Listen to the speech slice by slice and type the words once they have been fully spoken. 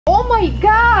Oh my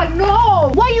God,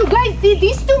 no! Why you guys did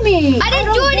this to me? I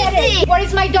didn't do anything. Where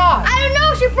is my dog? I don't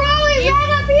know. She probably ran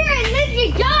up here and then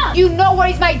she jumped. You know where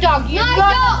is my dog? You No, I know.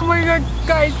 don't. Oh my God,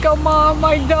 guys, come on,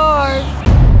 my dog.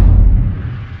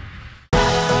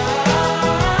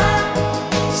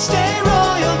 Stay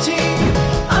royalty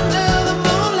under the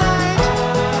moonlight.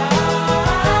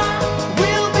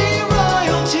 We'll be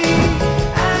royalty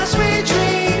as we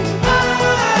dream.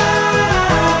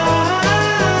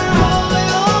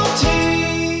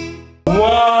 Royalty.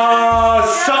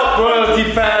 What's up, royalty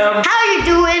fam? How you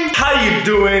doing? How you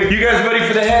doing? You guys ready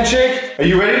for the handshake? Are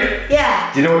you ready?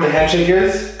 Yeah. Do you know what the handshake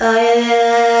is?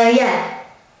 Yeah.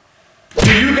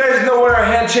 Do you guys know what our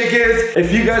handshake is?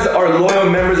 If you guys are loyal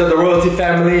members of the royalty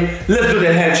family, let's do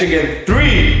the handshake in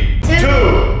 3,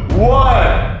 2,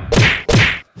 1.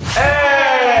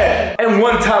 Hey! And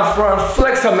one time, Ferran,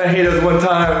 flex on the haters one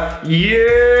time.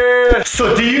 Yeah!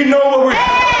 So do you know what we're...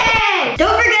 Hey!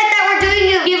 Don't forget that we're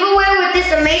doing a giveaway with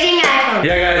this amazing iPhone.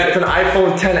 Yeah guys, it's an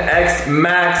iPhone XS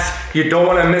Max. You don't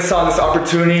want to miss out on this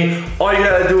opportunity. All you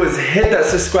gotta do is hit that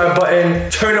subscribe button,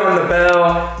 turn on the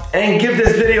bell, and give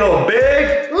this video a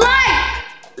big like.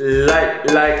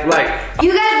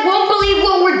 You guys won't believe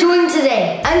what we're doing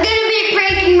today. I'm gonna be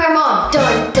pranking my mom.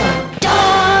 Dun, dun,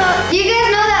 dun. Do you guys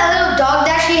know that little dog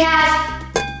that she has?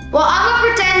 Well, I'm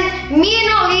gonna pretend me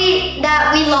and Ali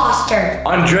that we lost her.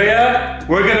 Andrea,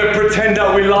 we're gonna pretend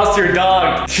that we lost your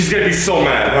dog. She's gonna be so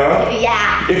mad, huh?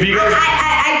 Yeah. If you guys...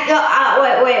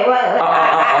 Wait.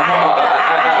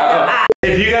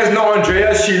 If you guys know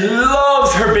Andrea, she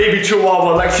loves her baby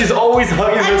chihuahua. Like, she's always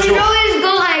hugging her And she chihuahua. always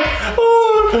go like,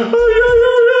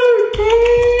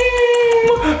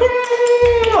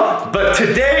 But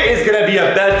today is gonna be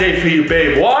a bad day for you,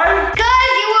 babe. Why?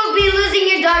 because you will be losing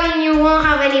your dog and you won't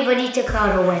have anybody to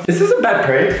cuddle with. Is this a bad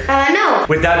prank? No.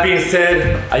 With that being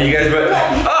said, are you guys ready?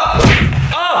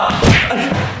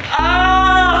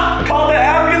 Call the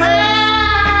ambulance!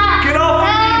 Get off of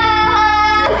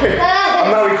me! Okay,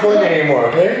 I'm not recording anymore,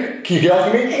 okay? Can you get off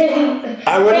of me?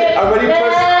 I already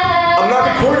pressed. I'm not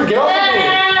recording, get off of me!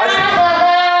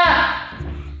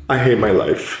 I hate my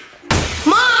life.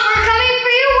 Mom, we're coming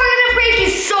for you. We're gonna prank you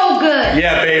so good.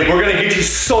 Yeah, babe, we're gonna get you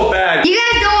so bad. You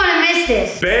guys don't want to miss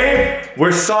this. Babe,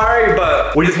 we're sorry,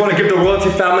 but we just want to give the royalty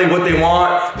family what they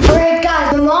want. Alright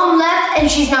guys, my mom left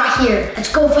and she's not here. Let's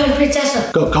go find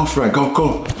Princessa. Go, Ferran,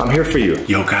 go. I'm here for you.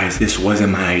 Yo, guys, this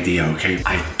wasn't my idea, okay?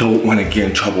 I don't want to get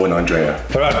in trouble with Andrea.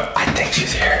 Ferran, I think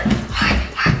she's here. Hi,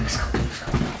 let's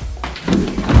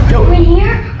go. Are you in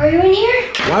here? Are you in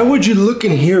here? Why would you look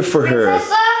in here for her?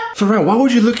 Princessa? Ferran, why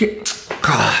would you look in...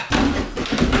 God.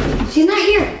 She's not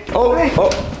here. Alright.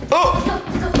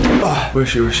 Where's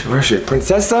she?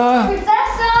 Princessa?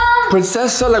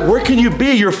 Princessa! Like, where can you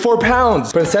be? You're 4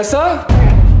 pounds. Princessa?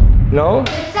 No?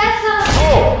 Princessa!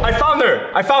 Oh, I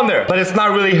found her. But it's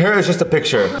not really her, it's just a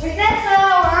picture. Princessa,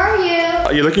 where are you?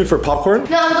 Are you looking for popcorn?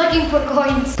 No, I'm looking for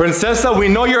coins. Princessa, we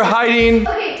know you're hiding.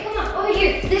 Okay, come on, over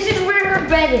here. This is where her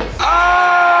bed is.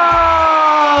 Ah!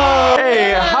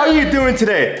 Hey, how are you doing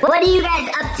today? What are you guys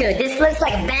up to? This looks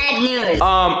like bad news.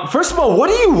 First of all, what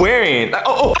are you wearing? Hey,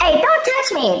 don't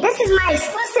touch me. This is my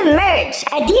exclusive merch,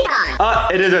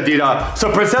 Adidas. It is Adidas.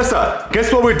 So, Princessa,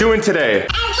 guess what we're doing today? As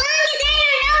long as I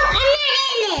don't know, I'm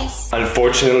not in this.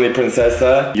 Unfortunately,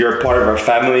 Princessa, you're a part of our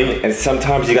family, and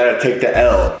sometimes you gotta take the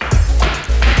L.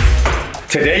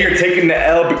 Today, you're taking the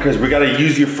L because we gotta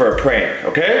use you for a prank,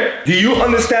 okay? Do you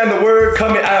understand the word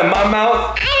coming out of my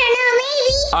mouth? I don't know, maybe.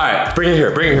 All right, bring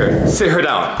her here. Sit her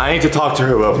down. I need to talk to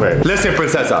her real quick. Listen,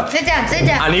 Princessa. Sit down.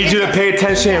 I need you to pay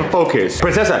attention and focus.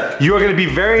 Princessa, you are gonna be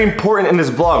very important in this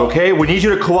vlog, okay? We need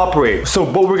you to cooperate. So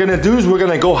what we're gonna do is we're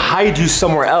gonna go hide you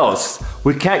somewhere else.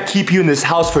 We can't keep you in this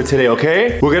house for today,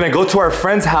 okay? We're gonna go to our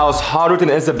friend's house, Harold and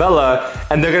Isabella,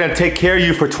 and they're gonna take care of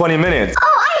you for 20 minutes. Oh,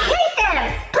 I hate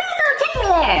them. Please don't take me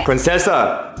there.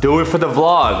 Princessa, do it for the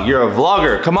vlog. You're a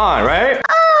vlogger, come on, right?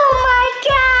 Oh my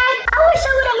God. I wish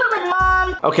I would have went with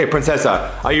Mom. Okay, Princessa,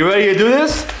 are you ready to do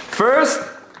this? First,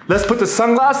 let's put the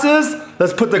sunglasses,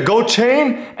 let's put the gold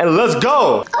chain, and let's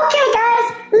go. Okay,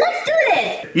 guys, let's do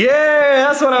this. Yeah,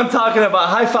 that's what I'm talking about.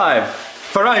 High five.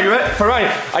 Ferran, are you ready? Ferran,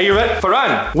 are you ready?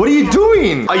 Ferran, what are you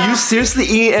doing? Are you seriously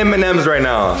eating M&Ms right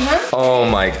now? Oh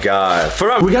my God.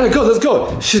 Ferran, we gotta go, let's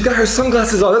go. She's got her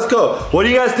sunglasses on, let's go. What do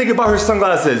you guys think about her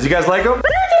sunglasses? You guys like them? You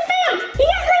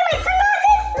guys like my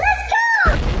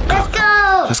sunglasses? Let's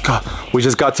go. Let's go. We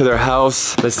just got to their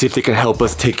house. Let's see if they can help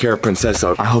us take care of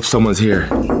Princessa. I hope someone's here.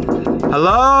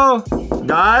 Hello?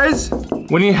 Guys?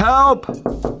 We need help.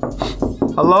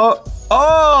 Hello?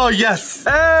 Oh, yes.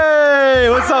 Hey,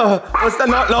 what's up? What's that?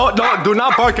 No, do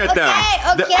not bark at them.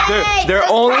 Okay. They're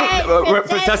only,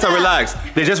 Princessa, relax.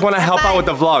 They just want to help out with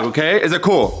the vlog, okay? Is it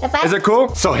cool? Is it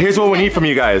cool? So here's what we need from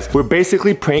you guys. We're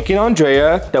basically pranking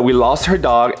Andrea that we lost her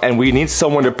dog and we need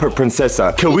someone to put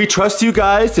Princessa. Can we trust you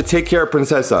guys to take care of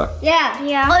Princessa? Yeah.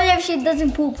 Only if she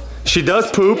doesn't poop. She does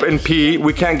poop and pee.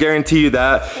 We can't guarantee you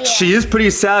that. Yeah. She is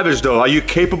pretty savage though. Are you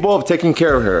capable of taking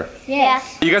care of her? Yeah.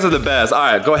 You guys are the best. All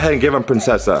right, go ahead and give him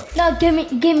Princessa. No, give me.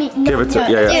 No, give it to,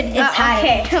 yeah. Dude, it's hot.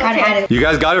 Okay. You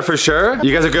guys got it for sure?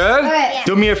 You guys are good? Yeah.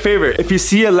 Do me a favor. If you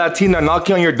see a Latina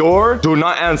knocking on your door, do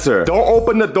not answer. Don't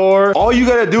open the door. All you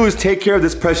gotta do is take care of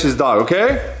this precious dog,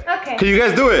 okay? Okay. Can you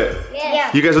guys do it?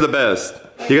 Yeah. You guys are the best.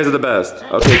 You guys are the best.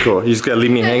 Okay, cool. You just gotta leave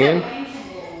me hanging.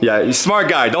 Yeah, you smart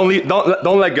guy. Don't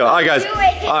let go. All right, guys. All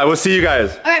right, we'll see you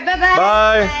guys. All right,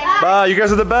 bye-bye. Bye. You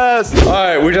guys are the best. All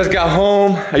right, we just got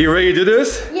home. Are you ready to do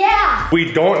this? Yeah.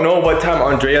 We don't know what time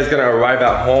Andrea's gonna arrive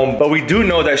at home, but we do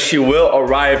know that she will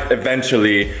arrive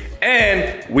eventually.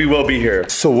 And we will be here.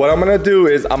 So what I'm gonna do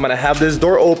is I'm gonna have this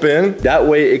door open. That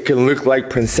way it can look like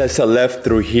Princessa left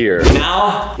through here.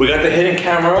 Now, we got the hidden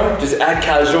camera. Just act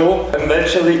casual.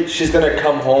 Eventually, she's gonna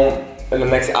come home in the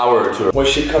next hour or two. When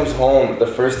she comes home, the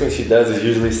first thing she does is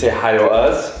usually say hi to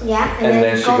us. Yeah. And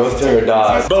then she goes to her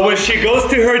dog. But when she goes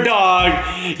to her dog,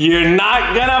 you're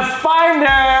not gonna find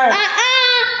her.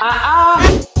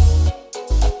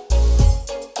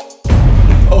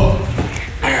 Oh,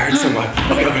 I heard someone.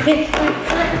 Okay.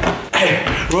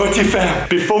 Hey, Royalty fam,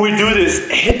 before we do this,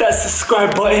 hit that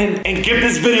subscribe button and give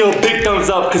this video a big thumbs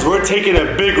up because we're taking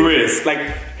a big risk. Like,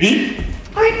 Hurry,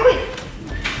 quick.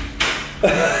 Hi.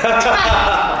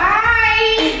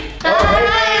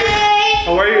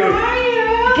 How are you?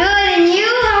 Good, and you?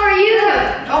 How are you?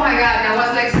 Oh my god, that was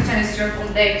like such an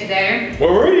stressful day today.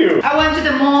 Where were you? I went to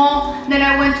the mall, then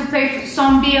I went to pay for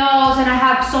some bills, and I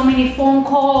had so many phone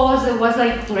calls. It was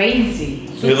like crazy.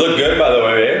 You look good, by the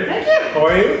way, babe. Thank you. How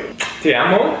are you? Te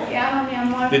amo. Yeah, mi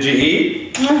amor. Did you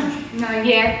eat? Not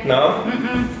yet. No?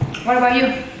 What about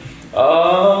you?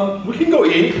 We can go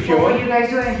eat if you What are want. you guys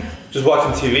doing? Just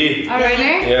watching TV. Oh,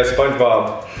 really? Yeah,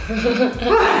 SpongeBob.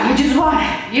 I just want,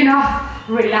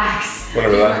 relax. Wanna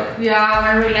relax? Yeah, I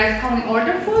want to relax. Can we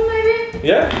order food maybe?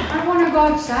 Yeah. I want to go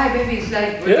outside, baby. It's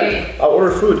like, okay. Yeah. I'll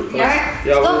order food. Yeah?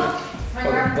 Yeah. I'll Right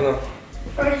order. there. Hold on.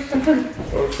 Order some food.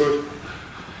 Order food.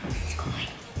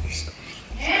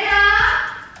 Anna!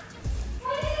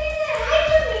 Why did you say hi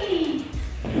to me?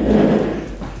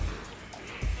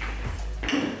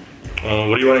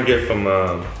 What do you want to get from,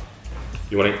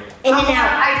 you want to? In and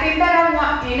out. I think that I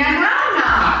want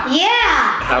In-N-Out.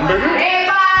 Yeah. Hamburger?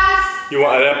 Arepas. You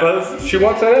want arepas? She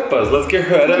wants arepas. Let's get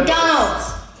her arepas. McDonald's.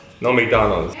 No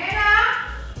McDonald's. Anna?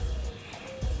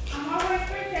 Amor, where's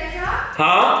Princessa?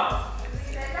 Huh?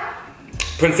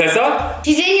 Princessa?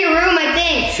 She's in your room, I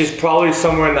think. She's probably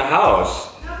somewhere in the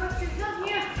house. No, but she's not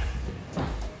here.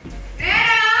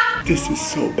 Anna! This is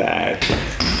so bad.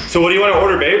 So what do you want to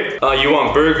order, babe? You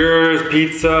want burgers,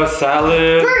 pizza,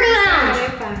 salad? Burger Lounge.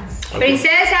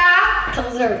 Princessa!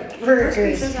 Those are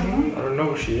burgers. I don't know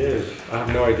where she is. I have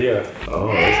no idea.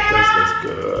 Oh, this place looks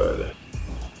good.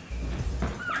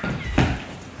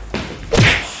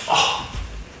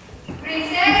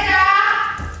 Princessa!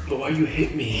 But why you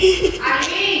hit me?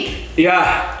 Ali!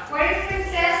 Yeah. Where is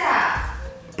Princessa?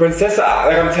 Princessa,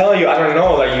 like I'm telling you, I don't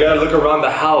know. Like you gotta look around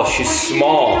the house. She's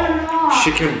small. I don't know.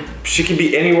 She can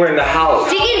be anywhere in the house.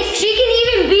 She can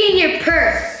even be in your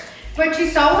purse. But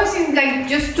she's always in like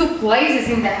just two places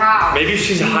in the house. Maybe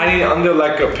she's hiding under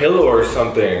like a pillow or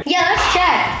something. Yeah, let's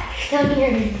check. Come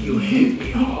here. You hit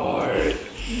me hard.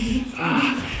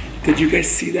 Did you guys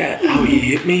see that? How he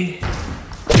hit me?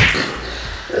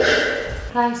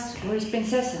 Guys, where's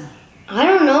Princessa? I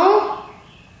don't know.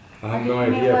 I have no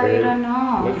idea, babe. You don't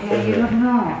know. Look for You her. don't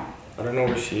know. I don't know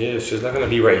where she is. She's not gonna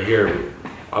be right here.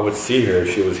 I would see her if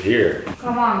she was here.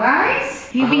 Come on, guys.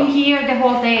 You've been here the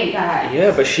whole day, guys.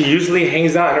 Yeah, but she usually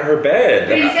hangs out in her bed.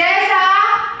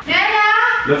 Princessa!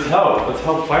 Nana! Let's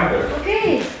help find her.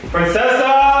 Okay.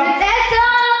 Princessa! Princessa!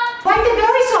 Why the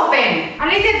door is open?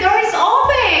 Ali, the door is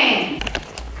open!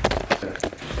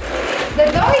 The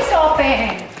door is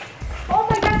open! Oh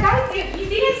my god, guys, you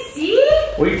didn't see?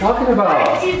 What are you talking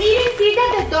about? You didn't see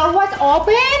that the door was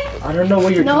open? I don't know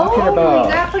what you're talking No, about.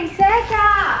 my god, Princessa!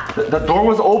 The door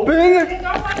was open? The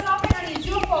door was open and it's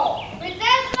your fault.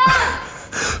 Princessa!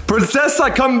 Princessa,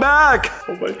 come back!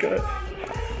 Oh my god.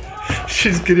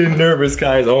 She's getting nervous,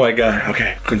 guys. Oh my god.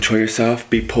 Okay, control yourself.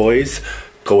 Be poised.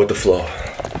 Go with the flow.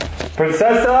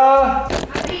 Princessa!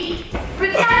 Ali,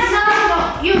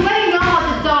 Princessa! You already know how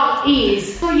the dog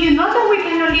is. So you know that we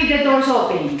cannot leave the doors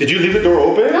open. Did you leave the door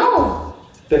open? No.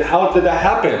 Then how did that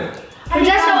happen?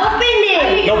 Just opened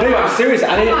it. No, babe, I'm serious.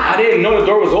 I didn't know the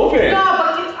door was open. No,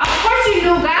 but of course you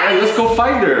knew, guys. Alright, let's go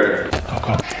find her.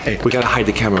 Go. Hey, we gotta hide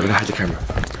the camera.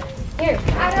 Here,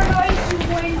 I don't know if she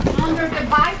went under the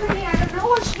balcony. I don't know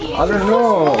what she is. I don't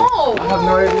know. I have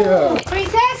no idea.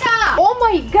 Princesa! Oh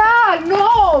my God,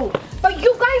 no! But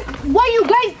you guys, why you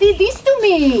guys did this to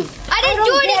me? I didn't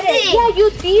do anything. Yeah, you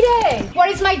did it. Where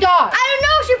is my dog? I don't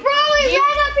know. She probably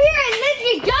ran up here and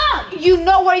literally jumped. You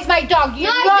know where is my dog? You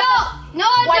No, I know don't. No,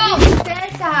 I Why don't.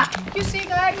 Princesa? You see,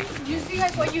 guys? You see,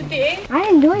 guys, what you did? I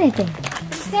didn't do anything.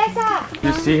 Princesa!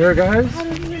 You see her, guys? No,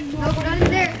 none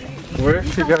there. Where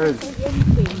is she, guys?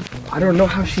 I don't know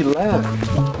how she left.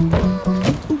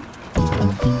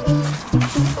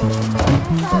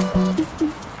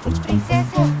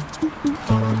 Princesa!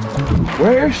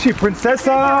 Where is she,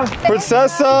 Princesa?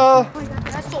 Princesa! Oh my God,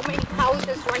 there's so many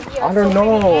houses right here. I don't so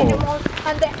know. Many animals,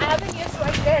 and the avenue is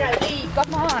right there, Ali.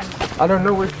 Come on. I don't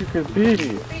know where she could be.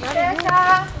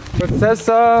 Princesa!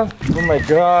 Princesa! Oh my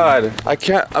God. I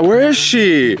can't. Where is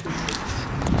she?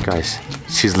 Guys,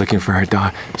 she's looking for her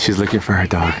dog. She's looking for her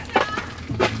dog.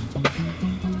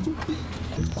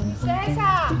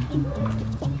 Princesa!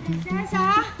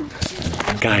 Princesa!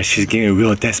 Guys, she's getting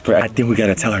real desperate. I think we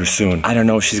gotta tell her soon. I don't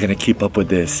know if she's gonna keep up with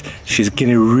this. She's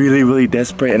getting really, really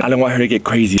desperate and I don't want her to get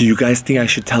crazy. Do you guys think I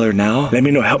should tell her now? Let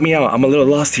me know, help me out. I'm a little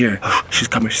lost here. She's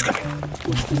coming, she's coming.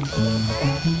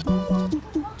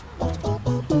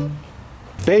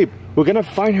 Babe, we're gonna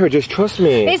find her, just trust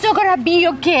me. It's not gonna be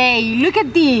okay. Look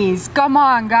at this. Come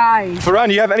on, guys.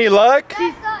 Ferran, you have any luck?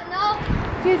 No.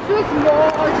 She's so small.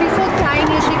 She's so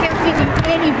tiny. She can't fit in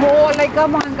any hole. Like,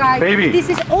 come on, guys. Baby. This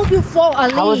is all your fault,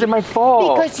 Ali. How is it my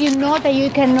fault? Because you know that you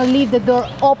cannot leave the door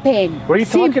open. What are you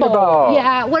talking about?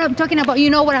 Yeah, what I'm talking about.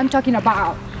 You know what I'm talking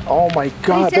about. Oh my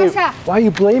God, babe. Princesa. Why are you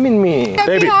blaming me? I've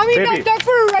been having that dog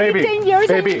for already 10 years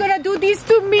and you're gonna do this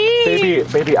to me.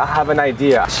 Baby, I have an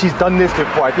idea. She's done this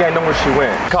before. I think I know where she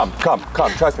went. Come.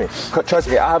 Trust me. Trust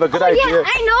me. I have a good idea. Yeah,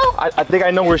 I know. I think I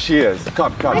know where she is.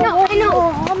 Come. I know.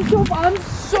 I'm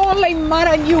so like mad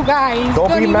at you guys. Don't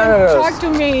be even mad at us. talk to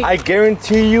me. I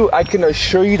guarantee you, I can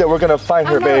assure you that we're gonna find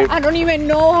her, babe. I don't even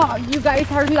know how you guys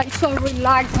are like so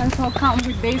relaxed and so calm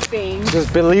with these things.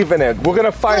 Just believe in it. We're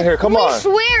gonna find her. Come on. We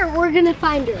swear we're gonna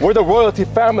find her. We're the royalty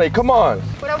family. Come on.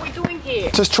 What are we doing here?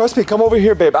 Just trust me. Come over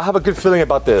here, babe. I have a good feeling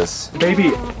about this.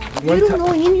 Baby, You don't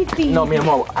know anything. No, mi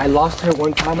amor, I lost her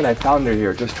one time and I found her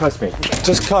here. Just trust me.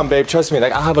 Just come, babe. Trust me.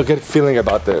 Like, I have a good feeling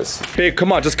about this. Babe,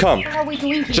 come on. Just come. What are we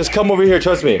doing here? Just come over here.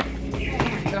 Trust me.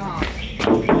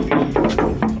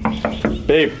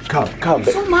 Babe, come.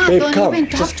 So mad, Babe, don't come. even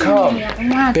talk Just to come. me. I'm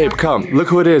mad. Babe, come. Look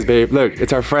who it is, babe. Look,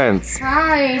 it's our friends.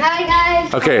 Hi. Hi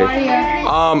guys. Okay.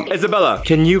 Isabella,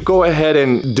 can you go ahead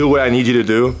and do what I need you to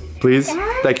do, please?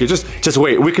 Thank you. Just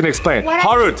wait. We can explain.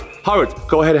 Harut,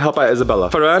 go ahead and help out Isabella.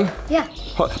 Ferran? Yeah.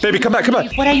 Baby, come back.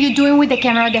 What are you doing with the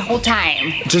camera the whole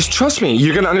time? Just trust me.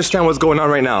 You're gonna understand what's going on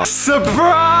right now.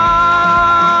 Surprise!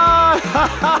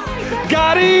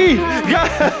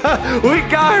 We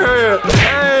got her.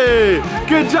 Hey,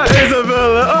 good job,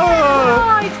 Isabella.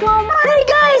 Oh. It's gone. Hey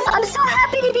guys, I'm so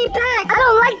happy to be back. I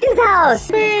don't like this house.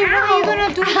 Babe, how are you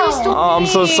gonna do this to me? I'm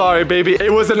so sorry, baby.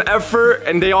 It was an effort,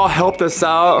 and they all helped us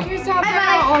out.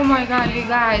 Oh my God, you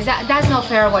guys. That's not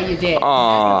fair what you did.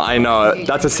 Oh, I know.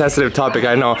 That's a sensitive topic,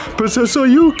 I know. Princess, are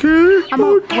you okay?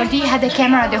 When do you have the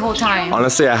camera the whole time?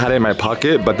 Honestly, I had it in my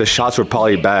pocket, but the shots were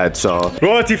probably bad, so.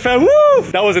 Royalty fam,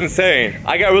 woo! That was insane.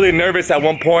 I got really nervous at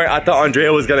one point. I thought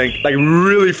Andrea was gonna like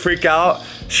really freak out.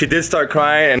 She did start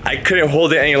crying and I couldn't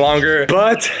hold it any longer,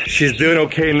 but she's doing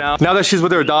okay now. Now that she's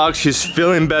with her dog, she's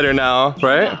feeling better now,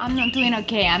 right? I'm not doing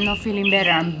okay. I'm not feeling better.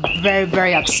 I'm very,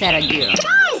 very upset at you.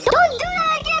 Guys, don't do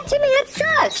that again to me. It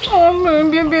sucks. Oh,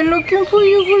 baby, I've been looking for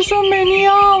you for so many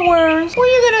hours. Why are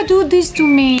you gonna do this to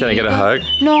me? Can I get a hug?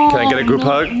 No. Can I get a group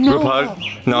hug? No. Group hug?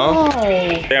 No?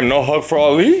 Damn, no hug for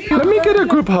Ali? Let me get a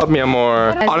group hug, mi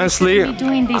amor. Honestly,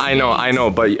 I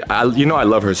know, but you know I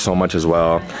love her so much as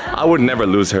well. I would never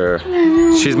lose her.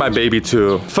 She's my baby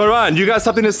too. Ferran, you got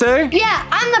something to say? Yeah,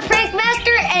 I'm the prank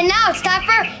master, and now it's time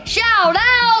for shout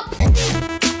out.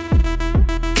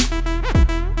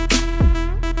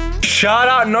 Shout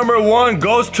out number 1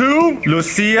 goes to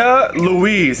Lucia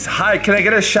Luis. Hi, can I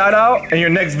get a shout out in your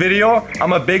next video?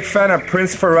 I'm a big fan of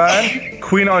Prince Ferran,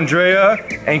 Queen Andrea,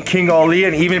 and King Ali,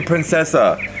 and even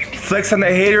Princessa. Flex on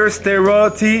the haters, stay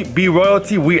royalty, be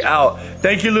royalty, we out.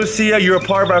 Thank you, Lucia. You're a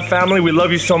part of our family. We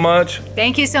love you so much.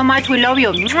 Thank you so much. We love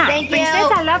you. Thank you.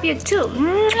 Princess, I love you too.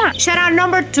 Shout out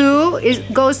number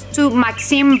 2 goes to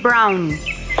Maxime Brown.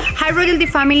 Hi, royalty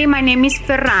family. My name is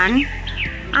Ferran.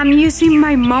 I'm using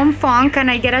my mom phone. Can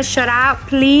I get a shout out,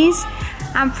 please?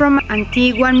 I'm from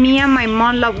Antigua. Me and my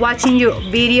mom love watching your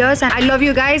videos, and I love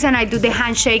you guys, and I do the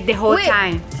handshake the whole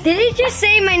time. Did he just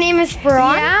say my name is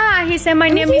Ferran? Yeah, he said my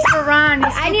name is Ferran.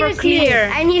 It's I need to super see clear.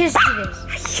 this. I need to see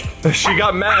this. She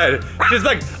got mad. She's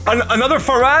like, another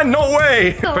Ferran? No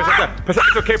way. Princesa,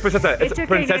 it's okay, Princesa. It's okay.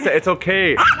 Princesa, it's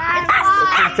okay.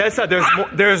 Princesa,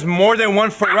 there's more than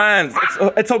one Ferran.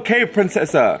 It's okay,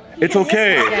 Princesa. It's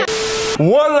okay.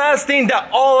 One last thing that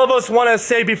all of us want to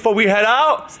say before we head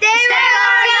out. Stay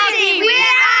healthy. We